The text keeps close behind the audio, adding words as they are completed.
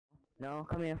No,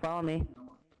 come here, follow me.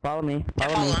 Follow me,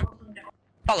 follow me.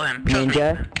 Follow him.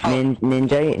 Ninja,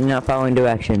 ninja, you're not following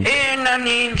directions. In a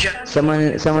ninja.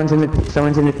 Someone's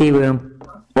in the P room.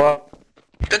 What?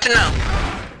 Good to know.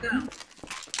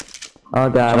 Oh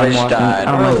god, Somebody I'm just walking. died.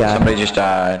 Oh my god. Somebody just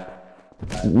died.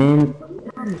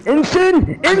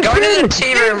 Instant! I'm going to the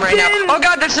T room right now. Oh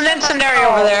god, there's an incendiary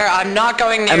over there. I'm not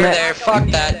going near there. Fuck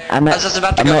that. I was just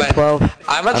about to go in. 12.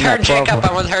 I'm with her, Jacob.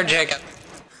 I'm with her, Jacob.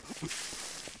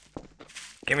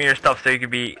 Give me your stuff so you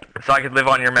could so I could live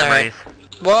on your memories.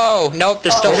 Whoa, nope,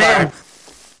 there's still fire.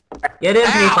 Get in,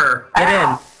 Paper. Get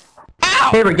in. Ow!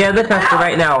 Paper, get in the tester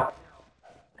right now.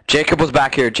 Jacob was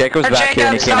back here. Jacob was back here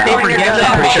and he came out. Jacob,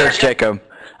 I'm pretty sure it's Jacob.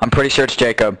 I'm pretty sure it's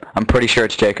Jacob. I'm pretty sure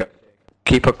it's Jacob.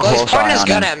 Keep a Well, he's close pointing eye his on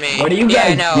gun him. at me. What are you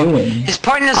guys doing? He's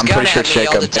pointing his I'm gun pretty sure at it's me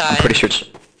all Jacob. the time. I'm pretty sure it's...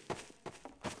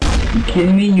 You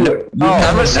kidding me?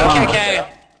 I'm a CKK.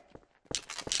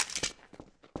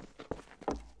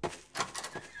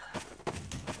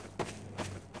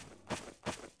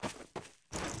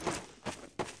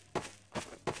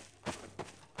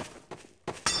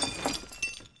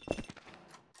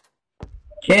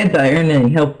 Can't I earn any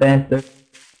help faster?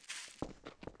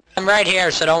 I'm right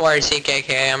here, so don't worry,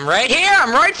 CKK. I'm right here!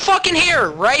 I'm right fucking here!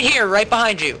 Right here, right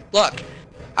behind you. Look.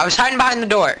 I was hiding behind the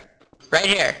door. Right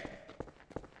here.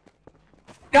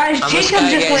 Guys, I'm a Jacob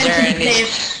just went Skygazer to and the he's...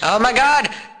 base. Oh my god!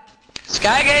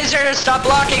 Skygazer, stop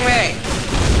blocking me!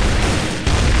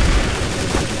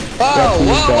 Whoa, He's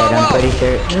whoa, dead, I'm whoa, pretty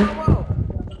whoa! sure.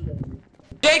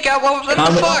 Jacob, what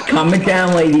the fuck? Calm it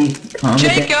down, lady. Calm it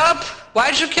down. Jacob!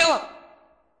 Why'd you kill him?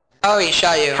 Oh, he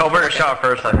shot you. Colbert shot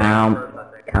first, I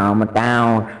think. Calm it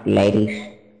down, ladies.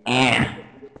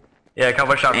 Yeah,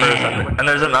 Colbert shot first, I think. And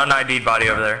there's an un-ID'd body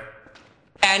over there.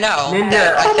 I know.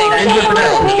 Ninja, I think Ninja,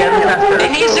 production, get the tester.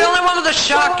 and he's the only one with a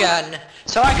shotgun.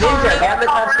 So I can't Ninja, get the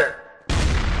really... tester.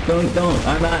 Don't.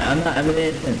 I'm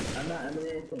innocent. I'm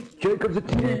innocent. Jacob's a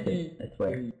I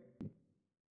swear.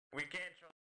 We can't